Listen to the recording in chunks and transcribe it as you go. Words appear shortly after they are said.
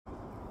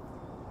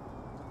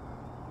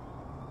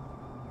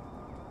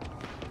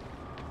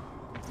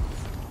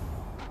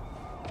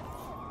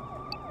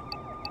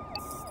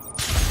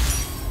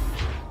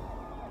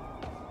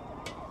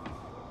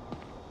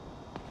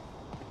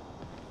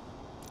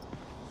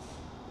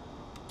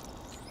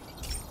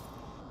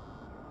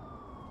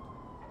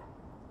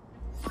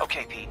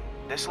Okay, Pete.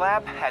 This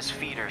lab has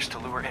feeders to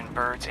lure in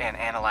birds and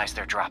analyze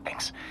their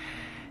droppings.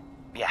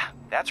 Yeah,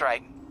 that's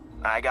right.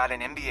 I got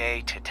an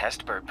MBA to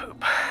test bird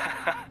poop.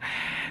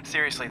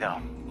 Seriously though,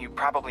 you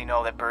probably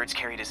know that birds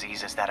carry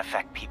diseases that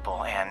affect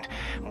people, and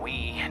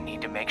we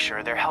need to make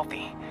sure they're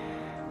healthy.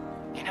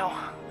 You know,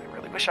 I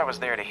really wish I was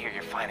there to hear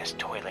your finest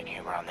toilet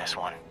humor on this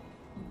one.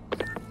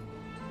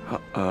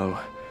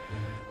 Uh-oh.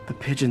 The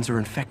pigeons are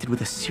infected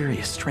with a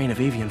serious strain of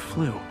avian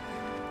flu.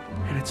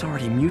 And it's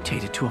already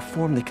mutated to a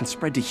form that can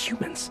spread to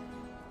humans.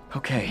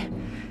 Okay,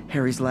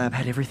 Harry's lab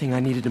had everything I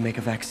needed to make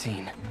a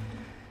vaccine.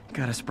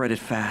 Gotta spread it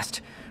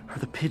fast, or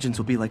the pigeons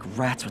will be like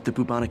rats with the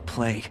bubonic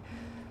plague.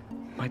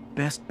 My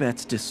best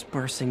bet's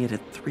dispersing it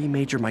at 3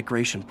 major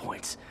migration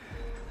points.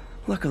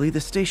 Luckily,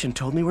 the station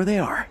told me where they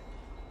are.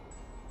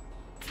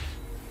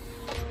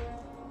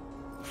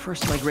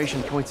 First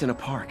migration point's in a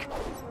park.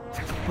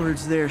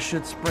 Birds there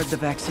should spread the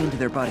vaccine to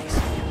their buddies.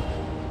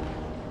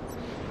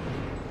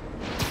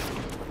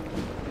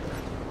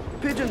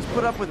 Pigeons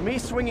put up with me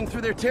swinging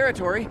through their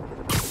territory,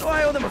 so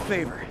I owe them a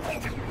favor.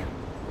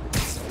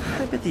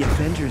 I bet the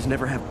Avengers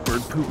never have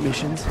bird poop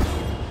missions.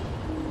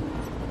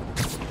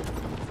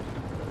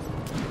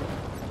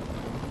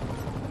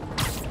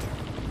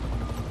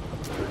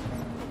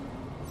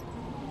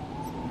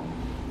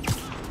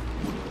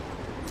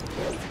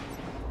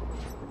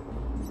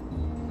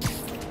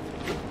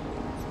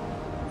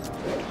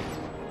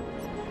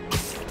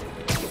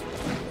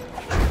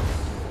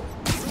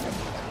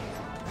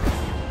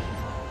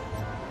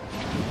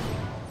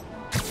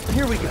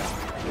 Here we go.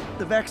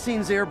 The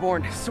vaccine's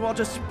airborne, so I'll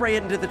just spray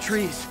it into the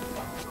trees.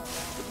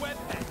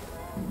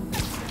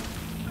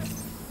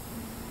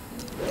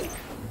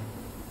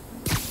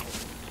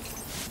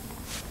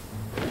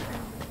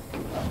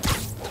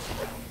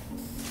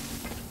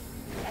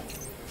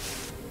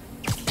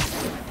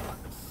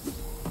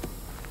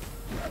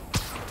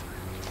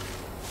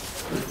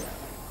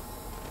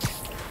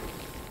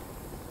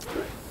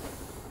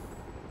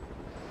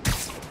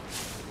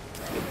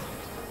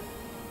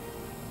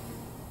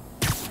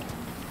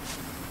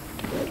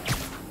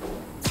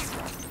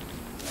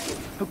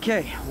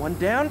 Okay, 1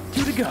 down,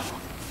 2 to go.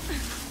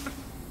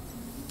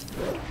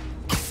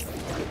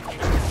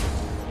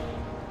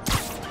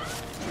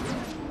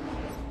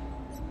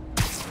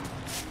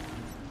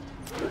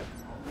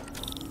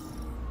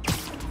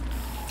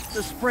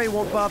 The spray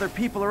won't bother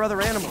people or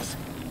other animals,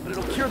 but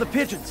it'll cure the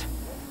pigeons.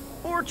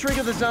 Or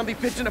trigger the zombie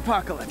pigeon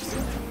apocalypse.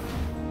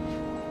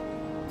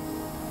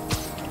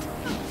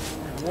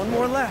 And 1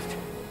 more left.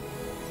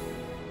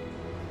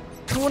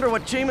 I wonder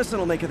what Jameson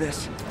will make of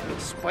this.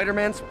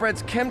 Spiderman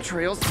spreads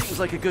chemtrails, seems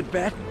like a good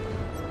bet.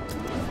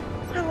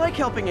 I like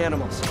helping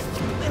animals.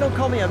 They don't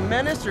call me a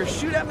menace or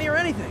shoot at me or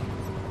anything.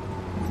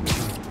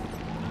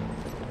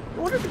 I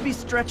wonder if it'd be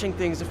stretching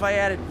things if I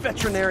added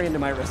veterinarian to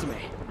my resume.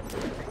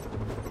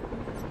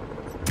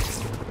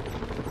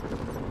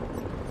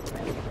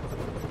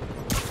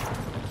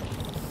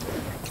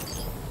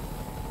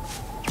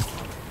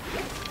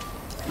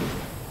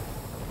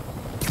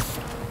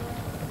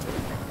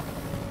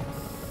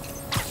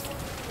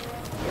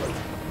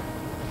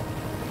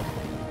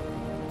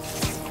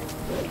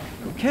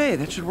 Okay,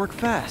 that should work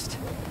fast.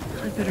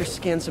 I better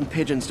scan some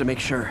pigeons to make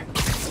sure.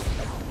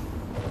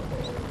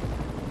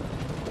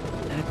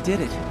 That did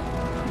it.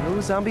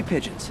 No zombie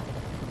pigeons.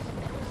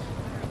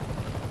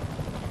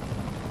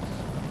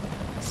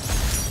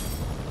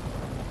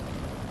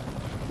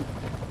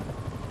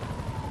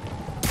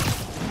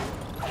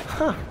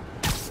 Huh.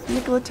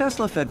 Nikola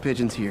Tesla fed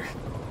pigeons here.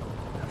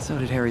 So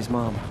did Harry's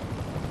mom.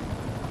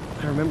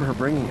 I remember her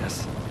bringing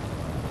us.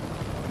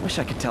 Wish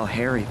I could tell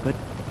Harry, but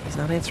he's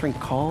not answering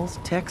calls,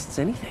 texts,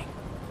 anything.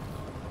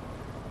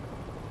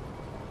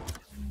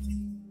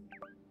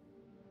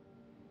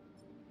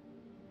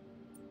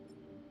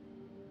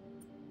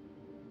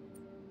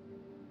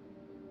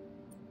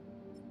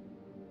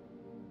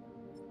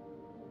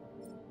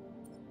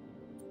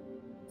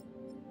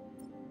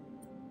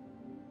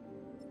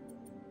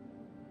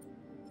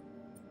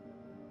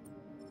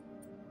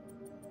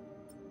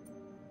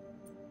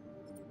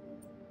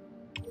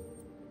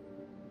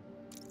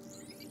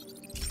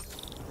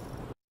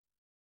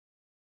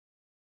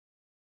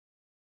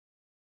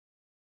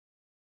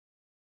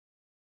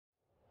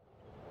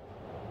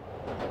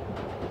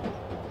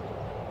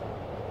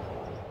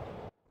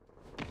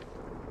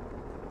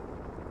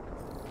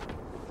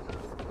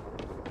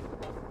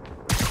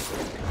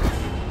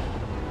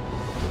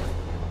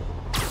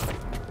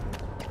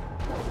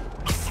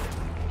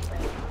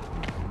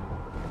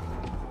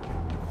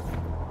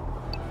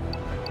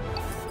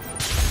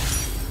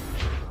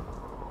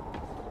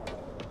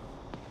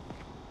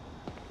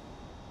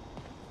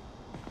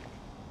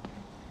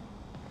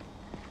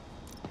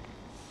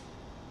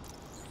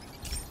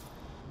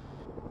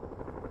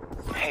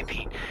 Hey,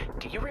 Pete,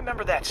 do you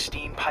remember that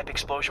steam pipe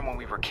explosion when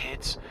we were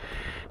kids?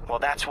 Well,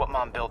 that's what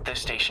Mom built this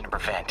station to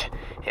prevent.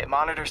 It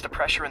monitors the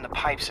pressure in the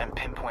pipes and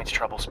pinpoints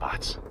trouble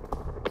spots.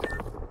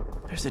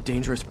 There's a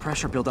dangerous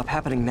pressure buildup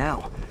happening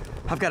now.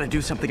 I've got to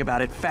do something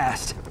about it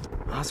fast.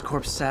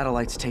 Oscorp's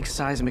satellites take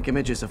seismic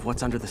images of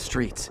what's under the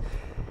streets.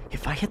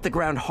 If I hit the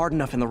ground hard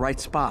enough in the right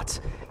spots,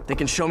 they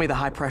can show me the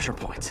high pressure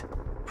points.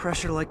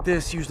 Pressure like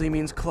this usually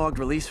means clogged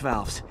release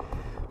valves.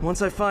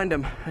 Once I find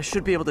them, I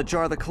should be able to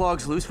jar the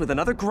clogs loose with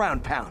another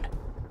ground pound.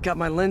 Got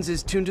my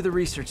lenses tuned to the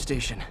research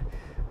station.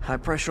 High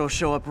pressure will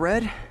show up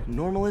red,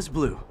 normal is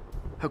blue.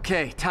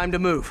 Okay, time to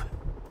move.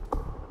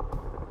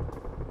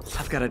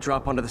 I've got to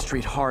drop onto the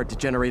street hard to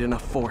generate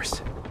enough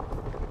force.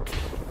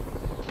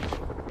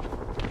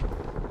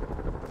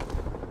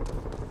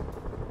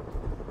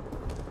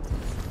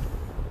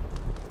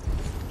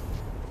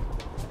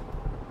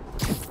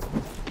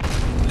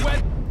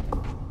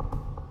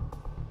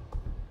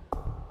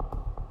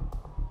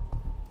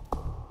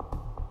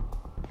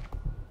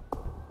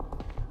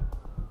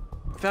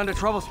 Found a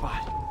trouble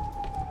spot.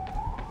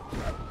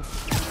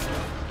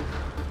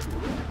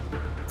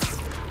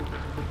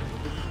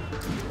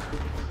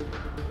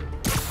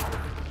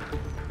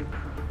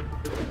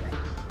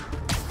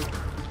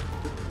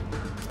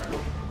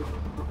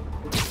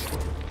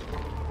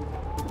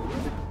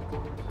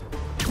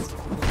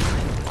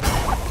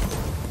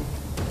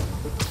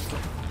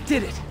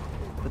 Did it!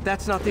 But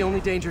that's not the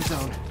only danger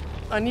zone.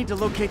 I need to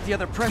locate the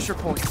other pressure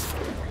points.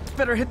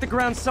 Better hit the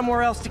ground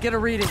somewhere else to get a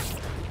reading.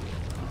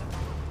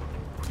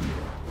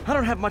 I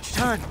don't have much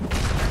time.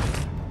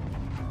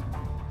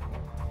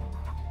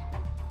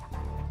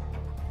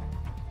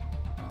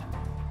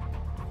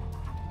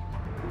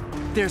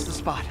 There's the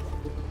spot.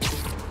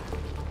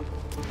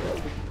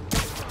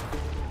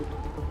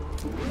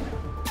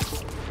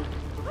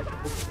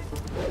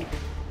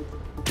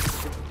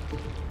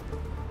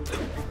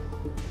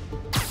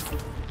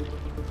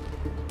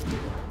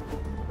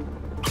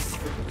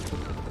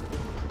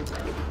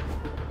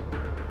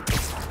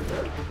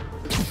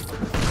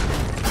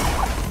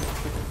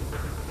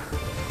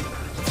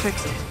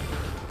 Fixed it.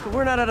 But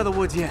we're not out of the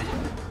woods yet.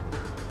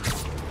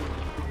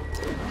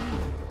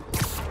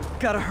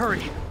 Gotta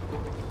hurry.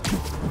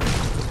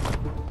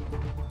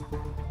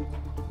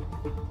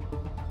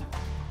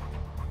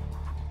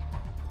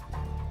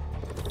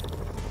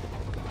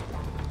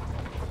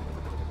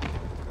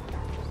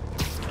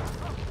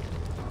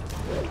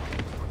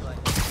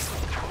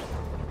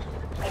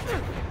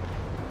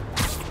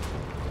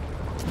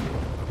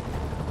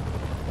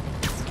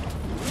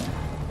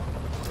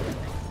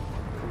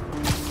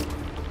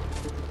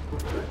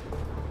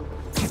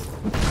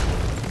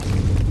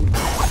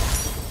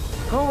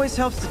 Always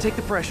helps to take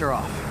the pressure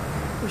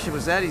off. Wish it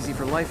was that easy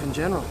for life in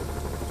general.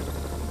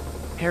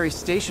 Harry's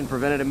station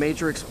prevented a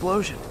major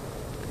explosion.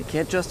 They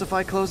can't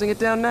justify closing it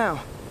down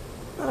now.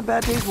 Not a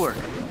bad day's work.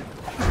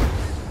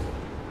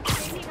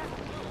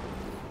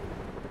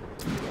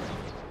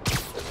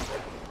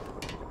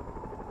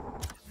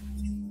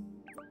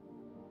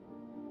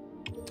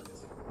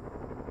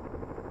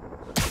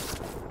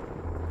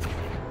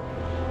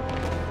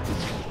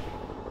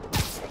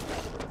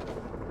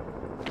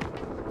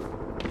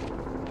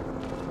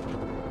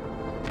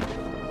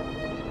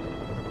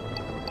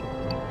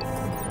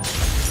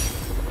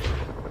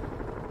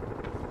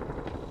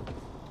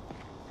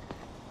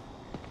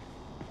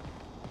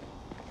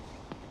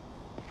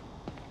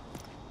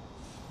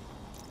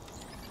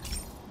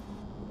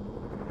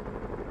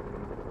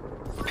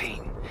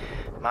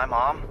 My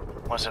mom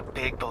was a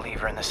big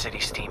believer in the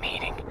city's steam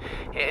heating.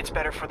 It's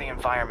better for the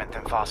environment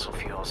than fossil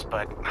fuels,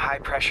 but high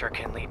pressure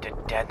can lead to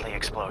deadly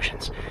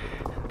explosions.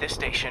 This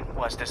station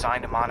was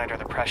designed to monitor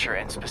the pressure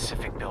in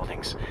specific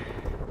buildings.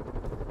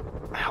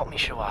 Help me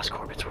show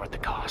Oscorp it's worth the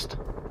cost.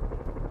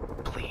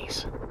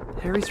 Please.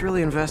 Harry's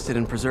really invested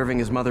in preserving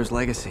his mother's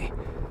legacy.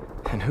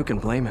 And who can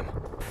blame him?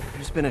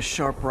 There's been a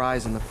sharp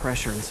rise in the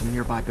pressure in some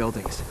nearby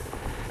buildings.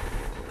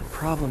 The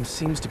problem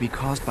seems to be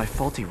caused by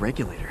faulty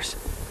regulators.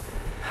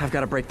 I've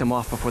got to break them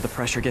off before the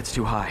pressure gets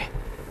too high.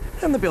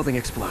 And the building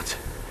explodes.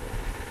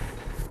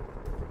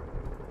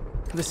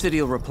 The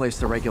city will replace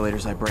the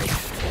regulators I break.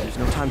 There's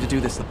no time to do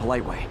this the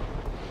polite way.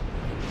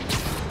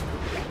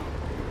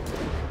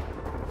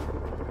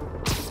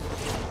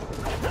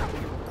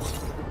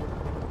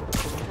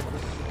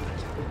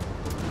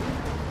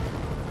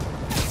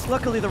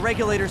 Luckily, the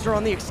regulators are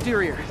on the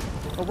exterior.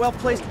 A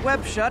well-placed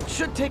web shot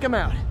should take them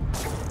out.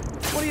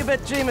 What do you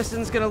bet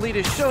Jameson's gonna lead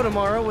his show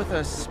tomorrow with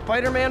a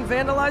Spiderman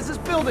vandalizes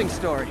building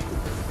story?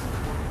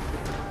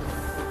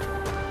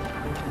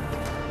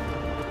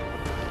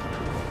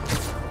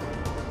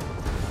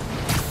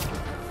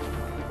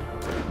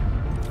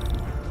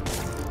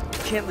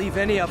 Can't leave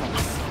any of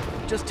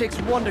them. Just takes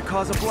one to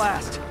cause a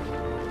blast.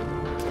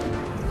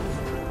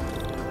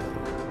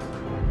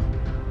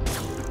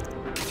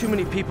 Too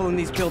many people in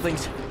these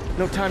buildings.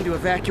 No time to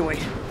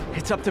evacuate.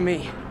 It's up to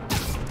me.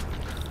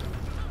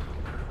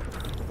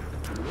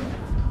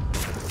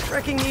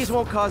 Wrecking these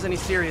won't cause any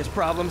serious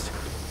problems.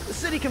 The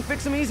city can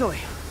fix them easily.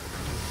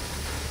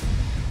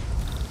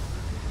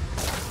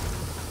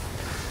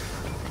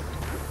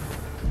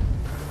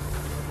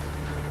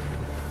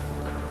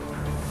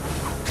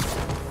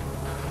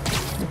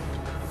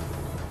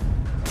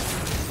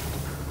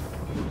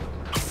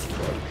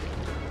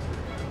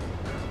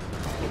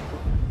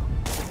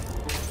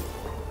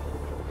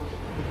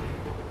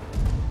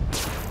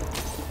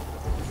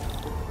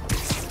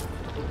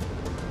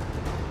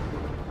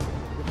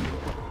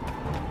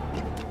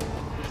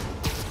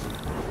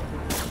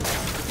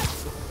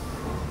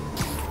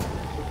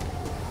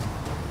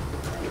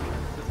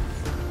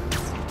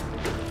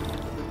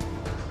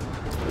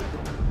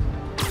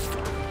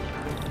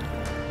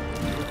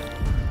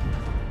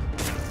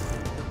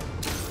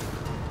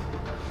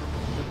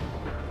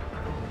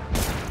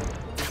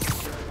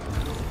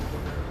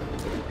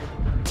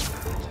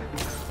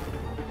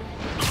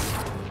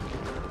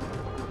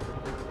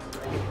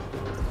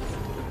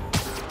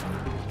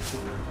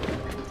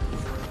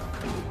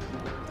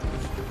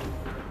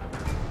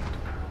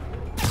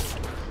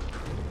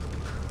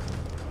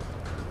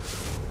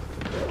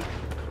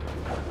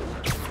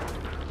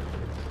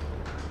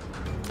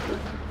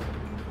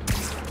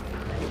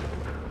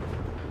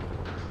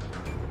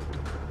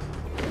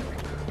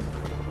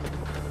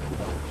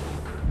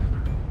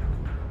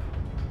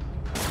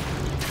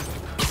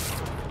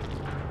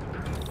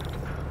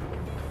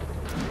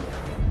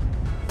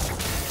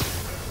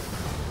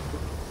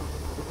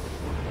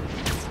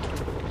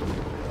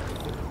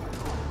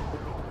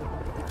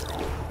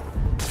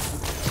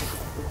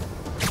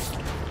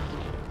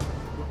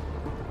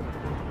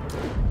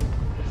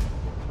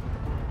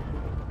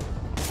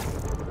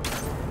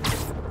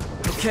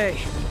 Okay,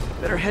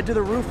 better head to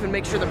the roof and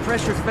make sure the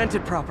pressure's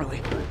vented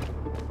properly.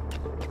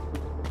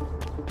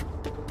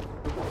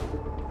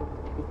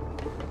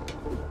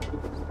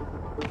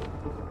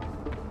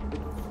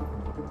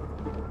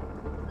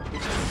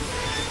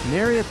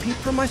 Nary a peep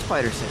from my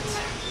spider sense.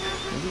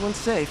 Everyone's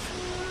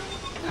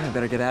safe. I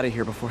better get out of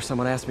here before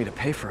someone asks me to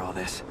pay for all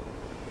this.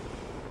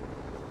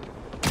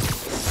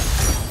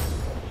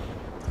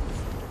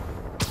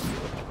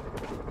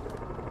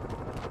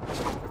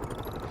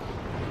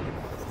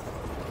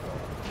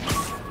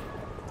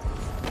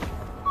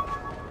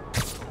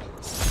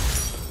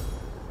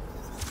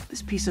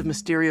 This piece of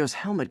Mysterio's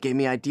helmet gave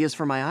me ideas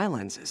for my eye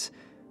lenses.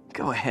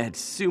 Go ahead,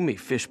 sue me,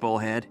 fishbowl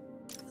head.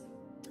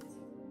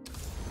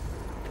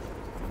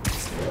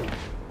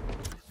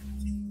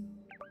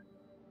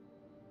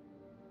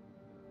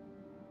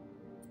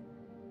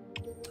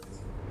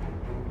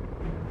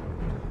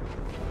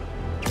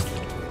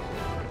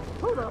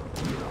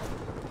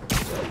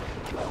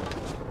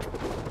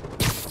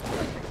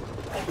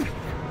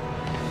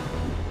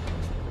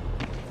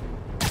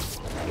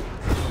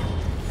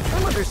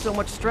 I'm under so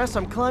much stress,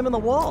 I'm climbing the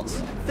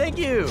walls. Thank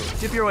you.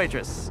 Tip your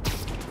waitress.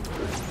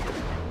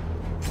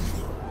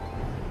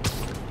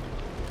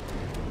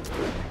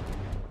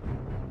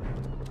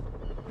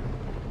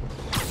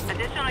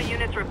 Additional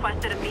units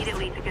requested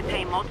immediately to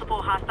contain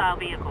multiple hostile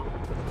vehicles.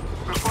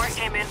 Report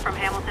came in from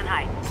Hamilton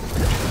Heights.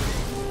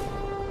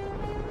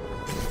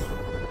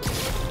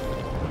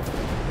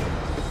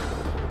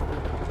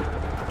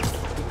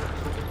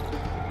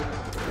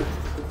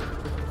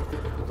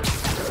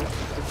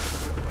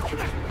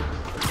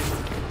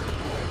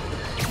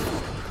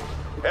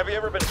 Have you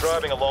ever been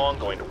driving along,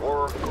 going to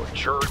work or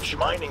church,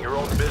 minding your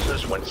own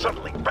business, when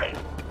suddenly, bam,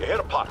 you hit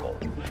a pothole,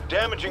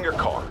 damaging your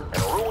car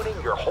and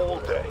ruining your whole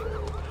day?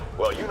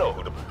 Well, you know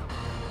who to...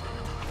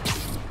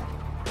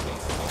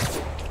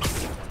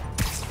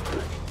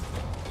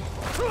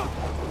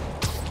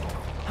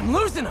 I'm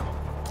losing him!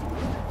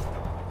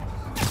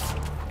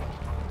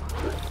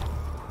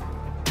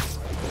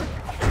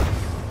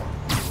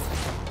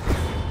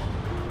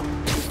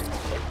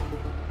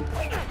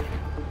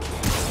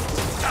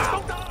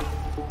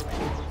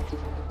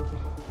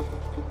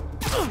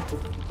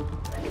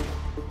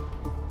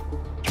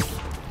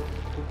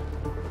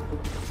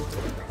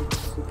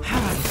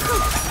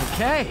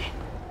 Okay.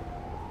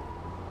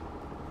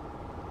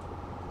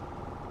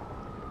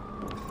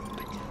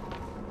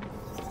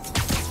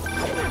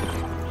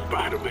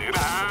 Spider-Man,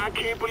 I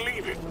can't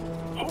believe it.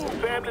 Whole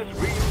family's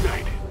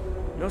reunited.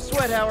 No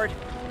sweat, Howard.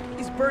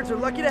 These birds are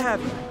lucky to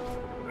have you.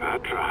 I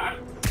try.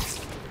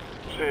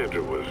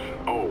 Sandra was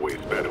always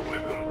better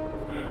with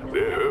them.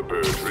 They're her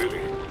birds,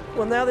 really.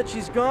 Well, now that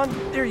she's gone,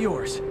 they're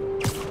yours.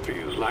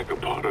 Feels like a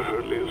part of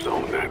her lives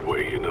on that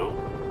way, you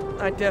know?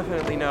 I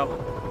definitely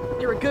know.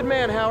 You're a good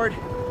man, Howard.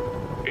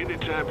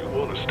 Anytime you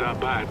want to stop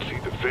by and see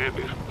the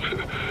family,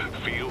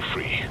 feel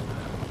free.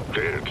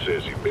 Dad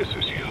says he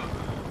misses you.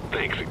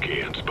 Thanks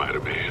again,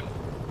 Spider-Man.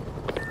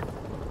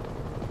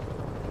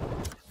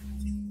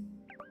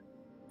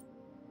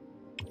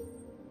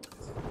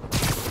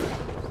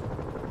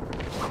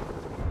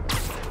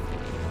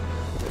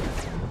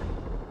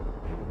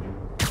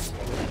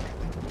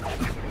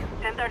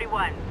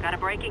 Got a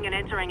breaking and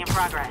entering in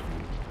progress.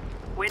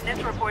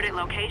 Witness reported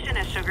location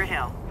as Sugar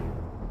Hill.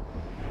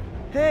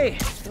 Hey,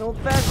 an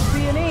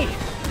old-fashioned B&E.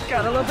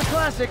 Gotta love the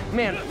classic.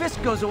 Man,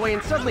 Fisk goes away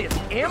and suddenly it's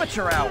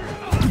amateur hour.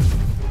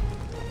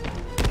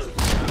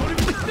 Don't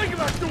even think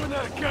about doing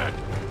that again!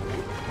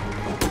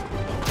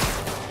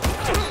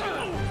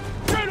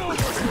 Get over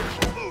here!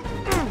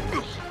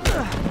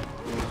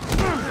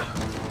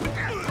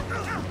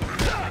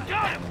 I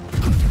got him!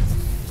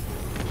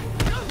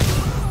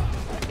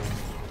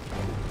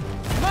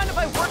 Mind if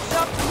I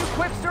workshop some new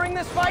quips during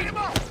this fight?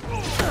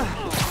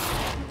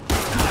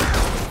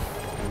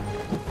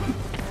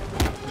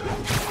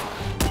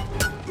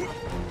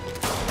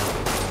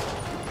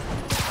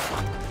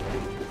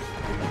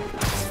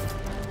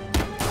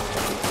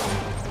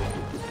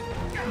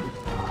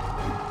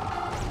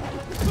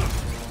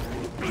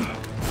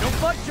 No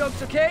butt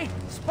jokes, okay?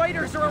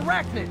 Spiders are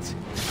arachnids.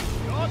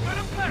 Y'all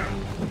better better!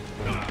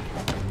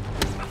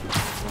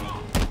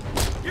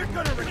 You're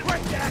gonna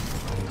regret that!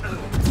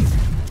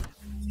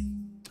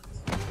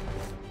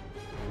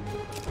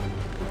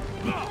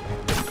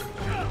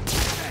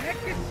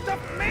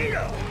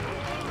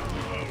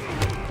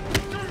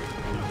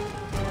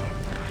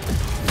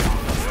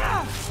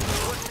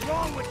 What's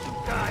wrong with you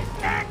guys?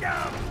 Stand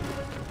up!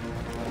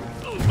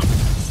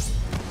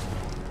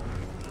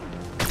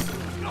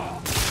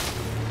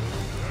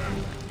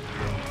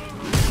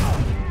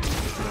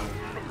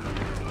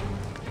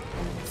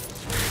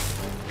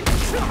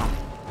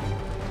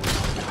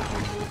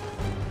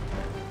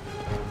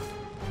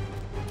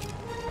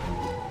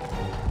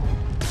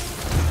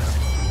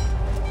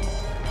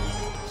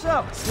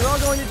 So, you're all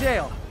going to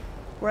jail,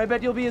 where I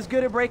bet you'll be as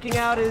good at breaking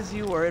out as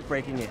you were at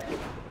breaking in.